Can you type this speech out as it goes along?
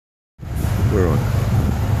We're on.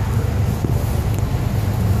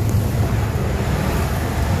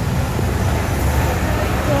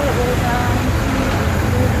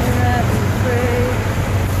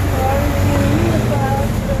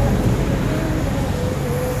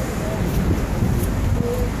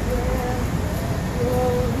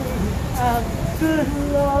 Good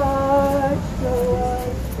Lord, show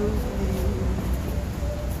us the way.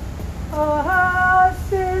 Oh,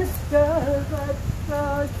 sisters, let's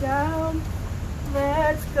go down.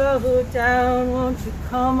 Let's go down. Won't you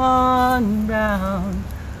come on down?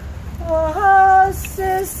 Oh,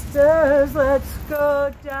 sisters, let's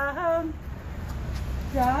go down.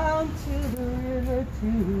 Down to the river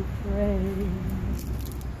to pray.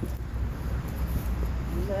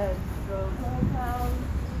 Let's go down.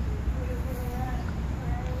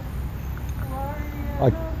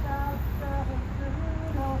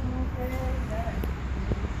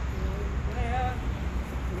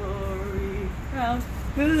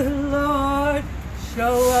 Good Lord,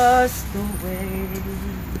 show us the way.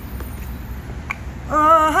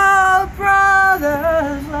 Oh,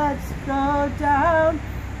 brothers, let's go down.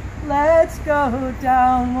 Let's go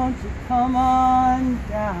down. Won't you come on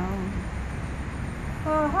down?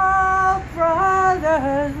 Oh,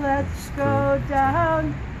 brothers, let's go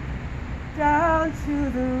down. Down to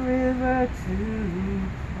the river to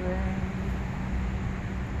pray.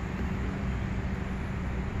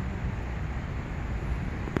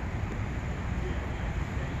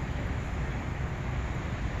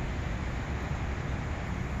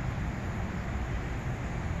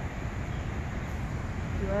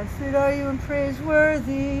 Blessed are you and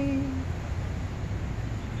praiseworthy,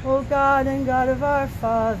 O God and God of our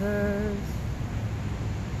fathers.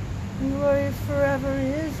 And glorious forever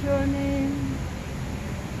is your name,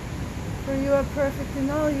 for you are perfect in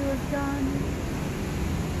all you have done.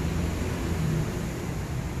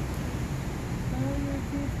 All your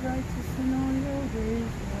deeds righteous in all your ways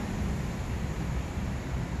right.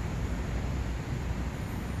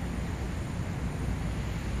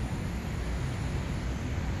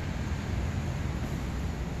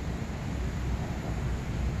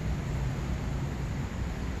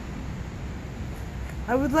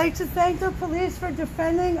 I would like to thank the police for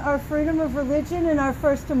defending our freedom of religion and our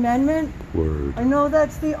First Amendment. Word. I know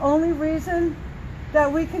that's the only reason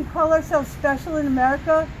that we can call ourselves special in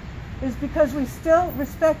America is because we still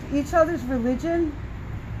respect each other's religion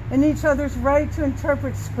and each other's right to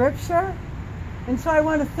interpret scripture. And so I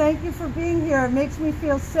want to thank you for being here. It makes me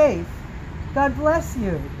feel safe. God bless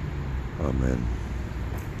you. Amen.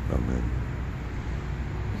 Amen.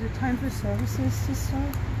 Is it time for services to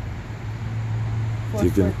start?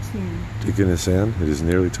 Deaconess Anne, it is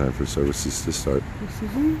nearly time for services to start.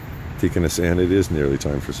 Excuse me? Deaconess Anne, it is nearly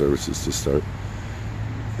time for services to start.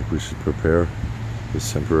 I think we should prepare this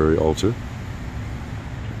temporary altar.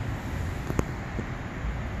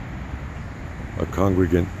 A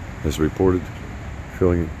congregant has reported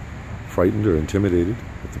feeling frightened or intimidated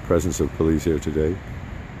at the presence of police here today.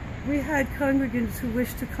 We had congregants who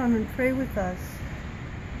wished to come and pray with us.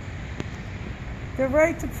 Their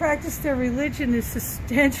right to practice their religion is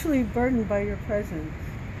substantially burdened by your presence.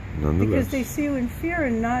 Nonetheless. Because they see you in fear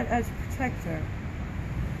and not as a protector.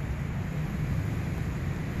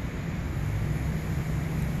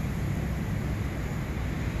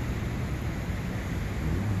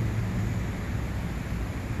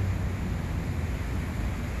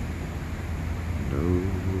 No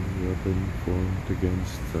weapon formed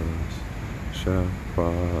against us shall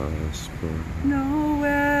prosper. No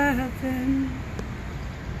weapon.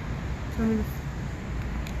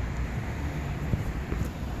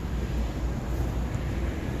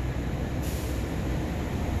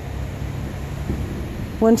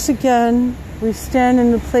 Once again, we stand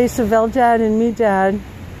in the place of Eldad and Medad,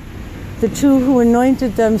 the two who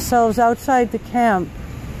anointed themselves outside the camp.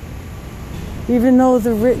 Even though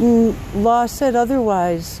the written law said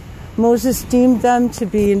otherwise, Moses deemed them to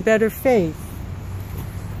be in better faith.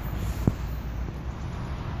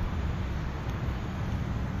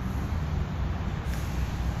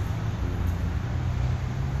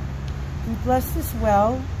 We bless this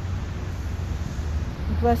well.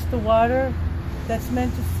 We bless the water that's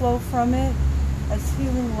meant to flow from it as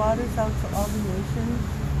healing waters out to all the nations.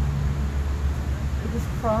 It is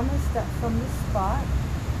promised that from this spot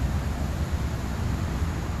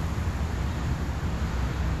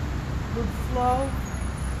would flow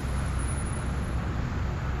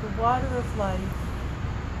the water of life,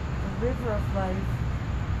 the river of life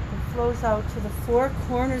that flows out to the four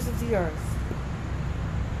corners of the earth.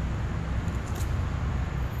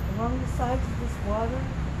 Along the sides of this water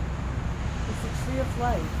is the tree of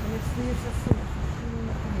life, and its leaves are fruit for healing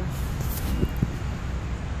of the nation.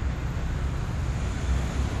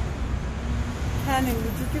 Canon, would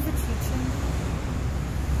you give a teaching?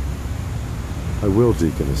 I will,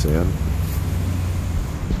 Deaconess Anne.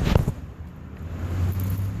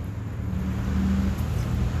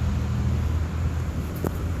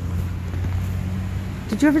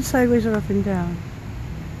 Did you have it sideways or up and down?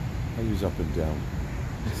 I use up and down.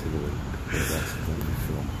 It's a little that's the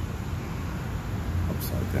film.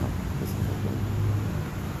 Upside down.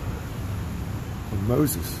 When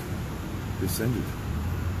Moses descended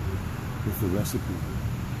with the recipe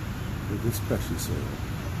for this precious oil,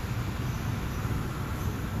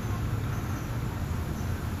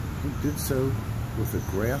 he did so with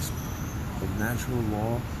a grasp of natural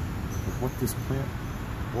law of what this plant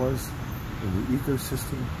was in the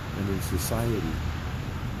ecosystem and in society.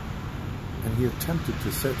 And he attempted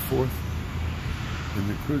to set forth in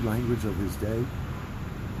the crude language of his day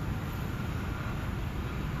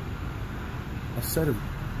a set of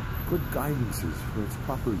good guidances for its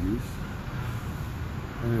proper use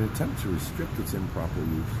and an attempt to restrict its improper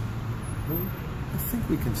use. Well, I think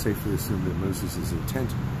we can safely assume that Moses'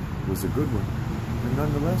 intent was a good one. And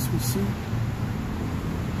nonetheless, we see,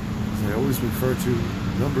 as I always refer to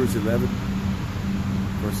Numbers 11,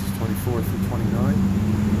 verses 24 through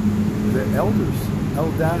 29, the elders,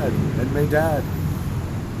 Eldad and Medad,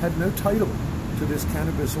 had no title to this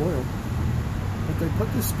cannabis oil, but they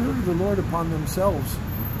put the Spirit of the Lord upon themselves.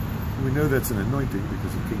 And we know that's an anointing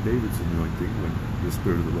because of King David's anointing when the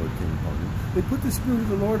Spirit of the Lord came upon him. They put the Spirit of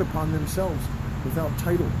the Lord upon themselves without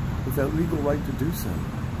title, without legal right to do so.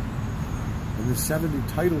 And the 70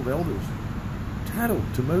 titled elders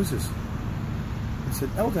tattled to Moses and said,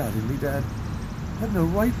 Eldad and Medad had no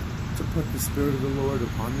right to put the Spirit of the Lord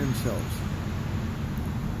upon themselves.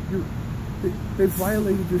 They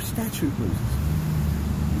violated your statute, Moses,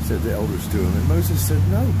 said the elders to him. And Moses said,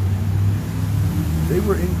 no. They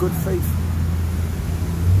were in good faith.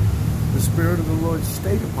 The Spirit of the Lord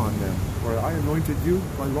stayed upon them, for I anointed you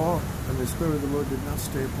by law, and the Spirit of the Lord did not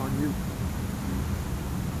stay upon you.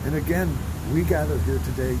 And again, we gather here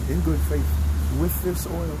today in good faith with this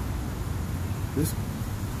oil, this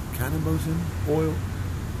cannabis oil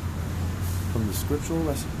from the scriptural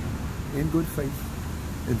lesson, in good faith,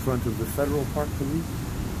 in front of the federal park police,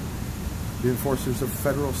 the enforcers of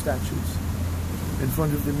federal statutes, in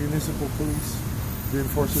front of the municipal police, the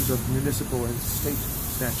enforcers of municipal and state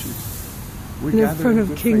statutes. We in front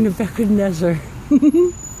of King Nebuchadnezzar. We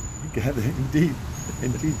gather, indeed,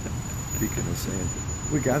 Deaconess Anne.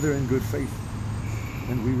 We gather in good faith,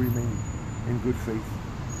 and we remain in good faith.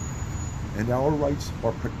 And our rights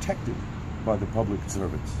are protected by the public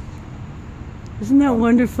servants. Isn't that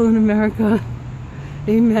wonderful in America?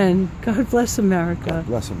 Amen. God bless America. God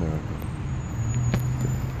bless America.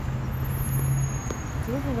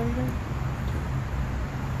 Do you have a lighter?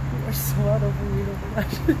 You are so out of weed over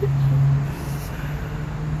that.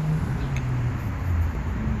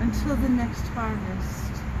 Until the next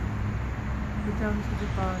harvest, we're down to the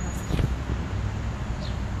bottom.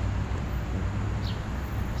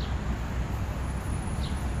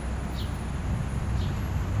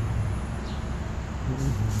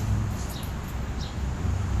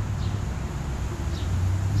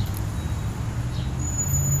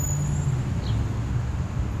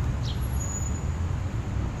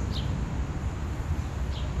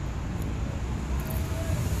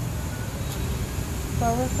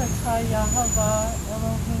 Baruch atah Yahweh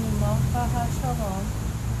Eloheinu Malka HaShalom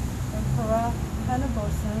Emperor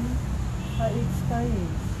Hanabosim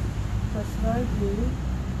HaItzchayim. Blessed are you,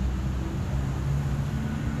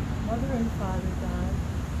 Mother and Father God,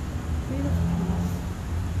 Queen of Peace,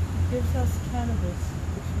 who gives us cannabis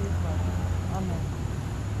which we love. Amen.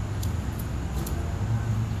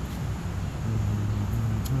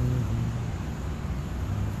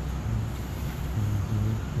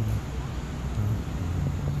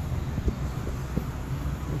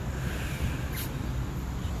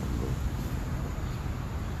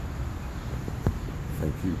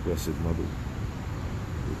 Thank you, Blessed Mother,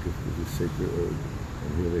 the gift of this sacred herb.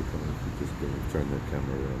 And here they come. If you just turn that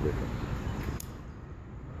camera around, they come.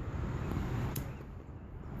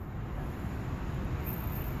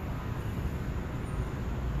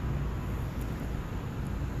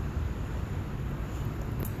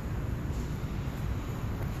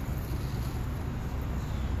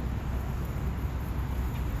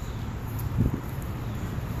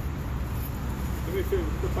 Can we put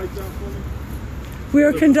the pipe down for me? We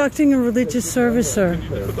are conducting a religious service, sir. Can you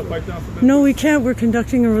just put the pipe down for me? No, we can't. We're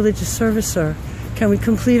conducting a religious service, sir. Can we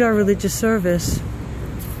complete our religious service?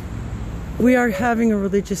 We are having a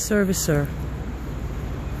religious service, sir.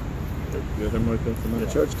 The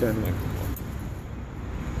Church Canon.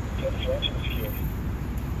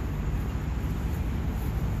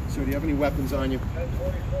 Sir, do you have any weapons on you?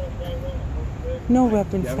 No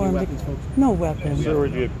weapon Do you have for any him. weapons, folks? No weapon. Sir,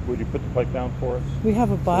 would you put the pipe down for us? We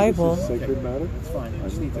have a Bible. This is a sacred matter. That's fine. I I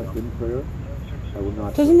just need to have know. been prayer. I will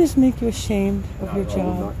not. Doesn't this make you ashamed of your I will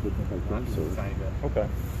job? not put the pipe down, sir. Okay.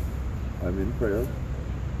 I'm in prayer.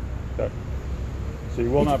 Okay. So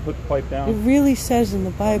you will not put the pipe It down? really says in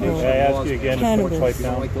the Bible. May I ask you again to put the Cannabis. pipe You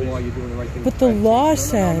don't down, like the law, please? you're doing the right thing. But the law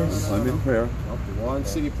says. I'm in prayer. Nope, the law in the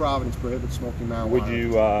city of Providence prohibits smoking marijuana. Would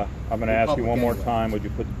you, I'm going to ask you one more Public time, would you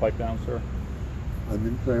put the pipe down, sir? I'm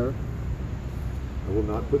in prayer. I will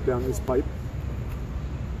not put down this pipe.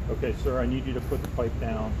 Okay, sir, I need you to put the pipe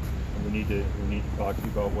down, and we need to talk to you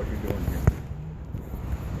about what you're doing here.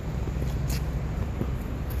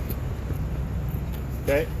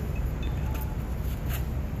 Okay?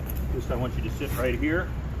 Just I want you to sit right here.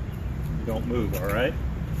 Don't move, all right?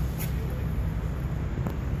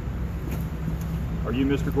 Are you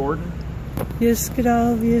Mr. Gordon?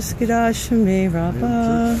 Yiskadal v'yiskada shemei I am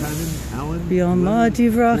rabba. Church Canon Alan V'yalma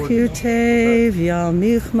divrach yutei.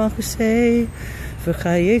 V'yalmich machusei.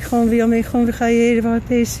 V'chayechon v'yalmechon v'chayei devar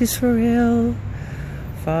beis Yisrael.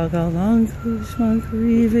 V'agalankus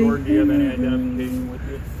mankarivi. Gordon, do you have any identification with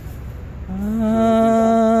you?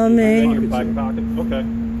 Amen. In your back pocket? Okay.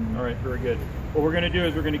 All right, very good. What we're going to do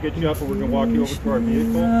is we're going to get you up and we're going to walk you over to our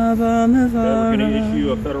vehicle. Okay, we're going to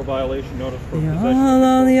issue a federal violation notice for possession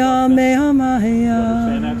of controlled substance. You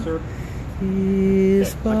understand that, sir?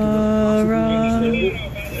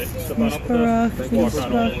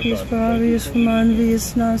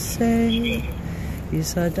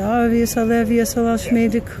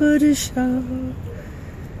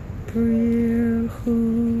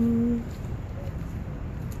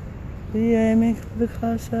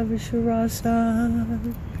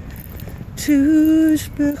 Tush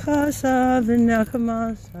b'chasa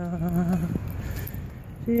v'nakamasa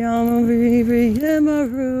v'yama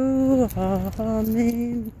v'yemaru.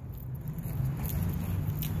 Amen.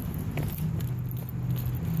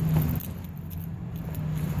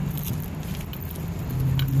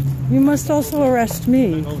 You must also arrest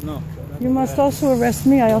me. You must also arrest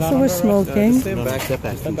me. I also was smoking. Step back, step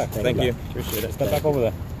back. Step back. Thank you. Appreciate it. Step back over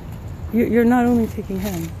there. You're not only taking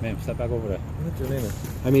him. Ma'am, step back over there. What's your name?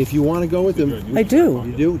 I mean, if you want to go with them, I do.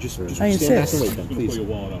 you do. Just I stand back insist. and wait, then, Pull please. your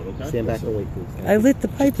wallet out, okay? Stand back and wait, please. I lit the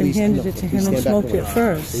pipe and Please, handed no, it to please him and stand back smoked it and wait. You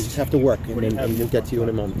first. just have to work, and we'll get to you in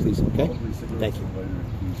a moment, please. Okay? Thank you.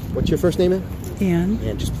 What's your first name, man? And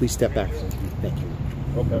And just please step back. Thank you.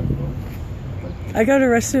 Okay. I got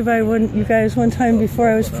arrested by you guys one time before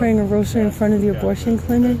I was praying a rosary in front of the abortion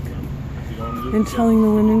clinic and telling the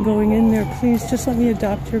women going in there, please just let me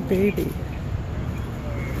adopt your baby.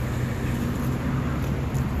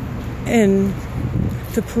 And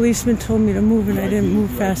the policeman told me to move and I didn't move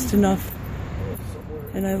fast enough.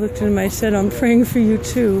 And I looked at him, I said, I'm praying for you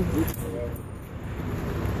too.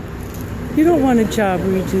 You don't want a job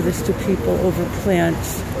where you do this to people over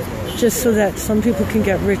plants, just so that some people can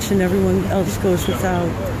get rich and everyone else goes without.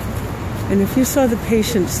 And if you saw the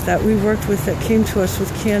patients that we worked with that came to us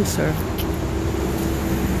with cancer,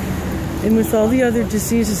 and with all the other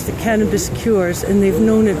diseases that cannabis cures, and they've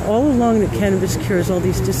known it all along that cannabis cures all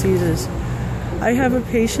these diseases. I have a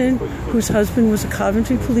patient whose husband was a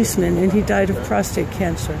Coventry policeman and he died of prostate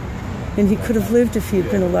cancer. And he could have lived if he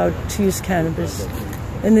had been allowed to use cannabis.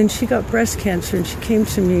 And then she got breast cancer and she came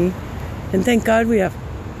to me, and thank God we have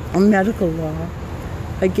a medical law.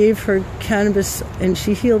 I gave her cannabis and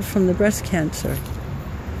she healed from the breast cancer.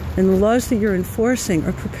 And the laws that you're enforcing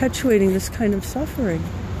are perpetuating this kind of suffering.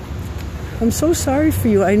 I'm so sorry for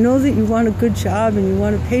you. I know that you want a good job and you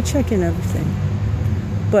want a paycheck and everything.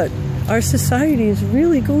 But our society is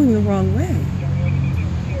really going the wrong way.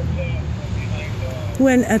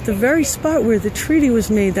 When at the very spot where the treaty was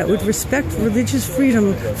made that would respect religious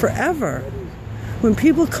freedom forever, when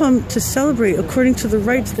people come to celebrate according to the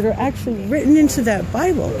rights that are actually written into that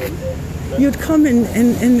Bible, you'd come and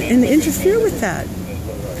interfere with that.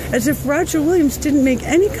 As if Roger Williams didn't make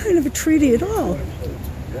any kind of a treaty at all.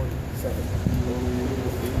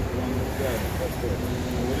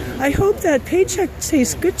 I hope that paycheck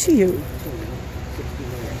tastes good to you.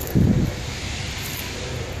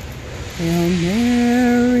 Hail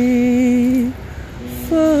Mary,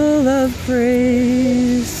 full of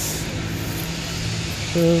grace,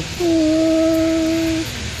 the Lord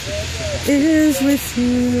is with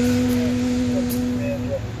you.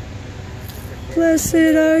 Blessed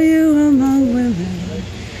are you among women,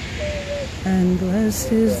 and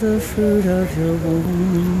blessed is the fruit of your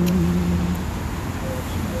womb.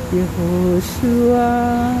 Yehoshua,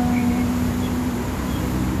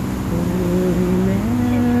 Holy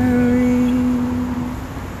Mary,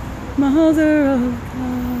 Mother of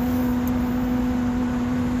God,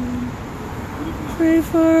 die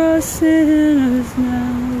for us sinners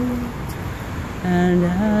now, and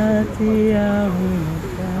at the hour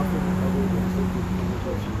of death.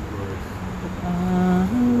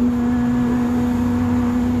 Amen.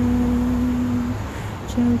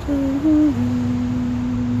 Gentle wind,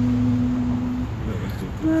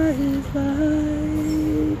 bright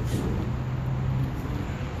light,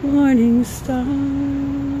 morning star,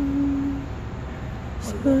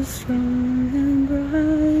 so strong and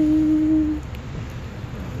bright,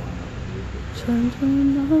 gentle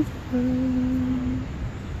lover,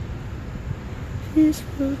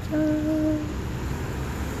 peaceful God,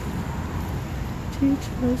 teach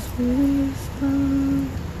us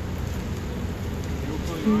wisdom,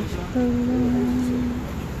 teach us love.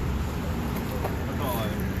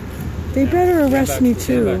 They better arrest me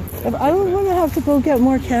too. I don't want to have to go get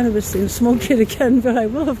more cannabis and smoke it again, but I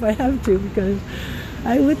will if I have to, because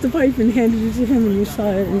I lit the pipe and handed it to him and you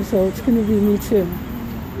saw it, and so it's going to be me too.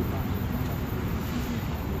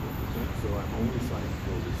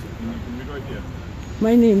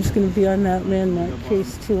 My name's going to be on that landmark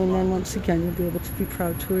case too, and then once again you'll be able to be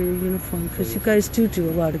proud to wear your uniform, because you guys do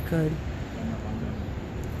a lot of good.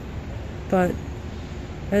 But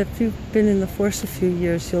if you've been in the force a few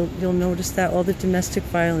years, you'll notice that all the domestic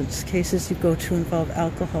violence cases you go to involve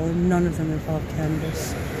alcohol, and none of them involve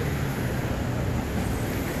cannabis.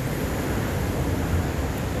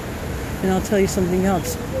 And I'll tell you something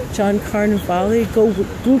else. John Carnevale, go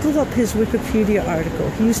Google up his Wikipedia article.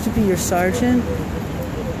 He used to be your sergeant.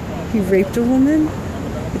 He raped a woman.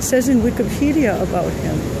 It says in Wikipedia about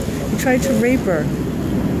him. He tried to rape her.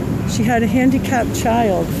 She had a handicapped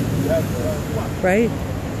child, right?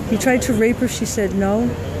 He tried to rape her, she said no.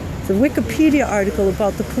 The Wikipedia article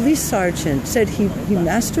about the police sergeant said he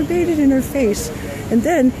masturbated in her face, and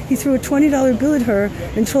then he threw a $20 bill at her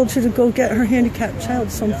and told her to go get her handicapped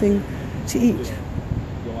child something to eat.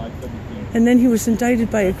 And then he was indicted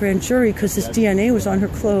by a grand jury because his DNA was on her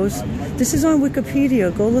clothes. This is on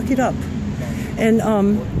Wikipedia, go look it up. And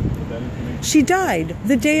she died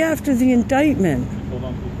the day after the indictment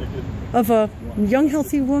of a young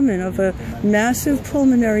healthy woman of a massive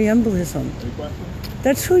pulmonary embolism.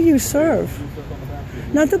 That's who you serve.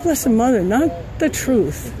 Not the Blessed Mother, not the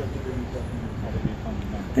truth.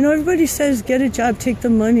 I know everybody says get a job, take the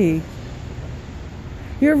money.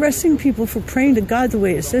 You're arresting people for praying to God the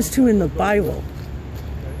way it says to in the Bible.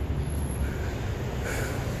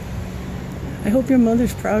 I hope your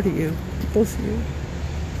mother's proud of you, both of you.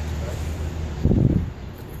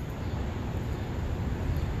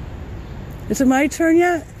 Is it my turn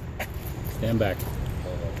yet? Stand back.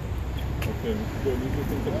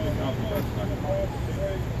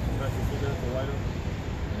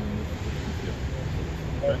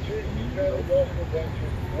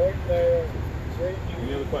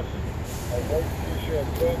 Any other questions?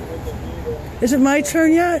 Is it my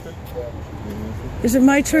turn yet? Is it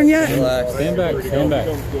my turn yet? Relax. Stand back. Stand back.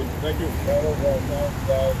 Thank you.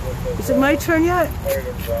 Is it my turn yet?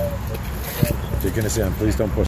 Deaconess Anne, please don't push.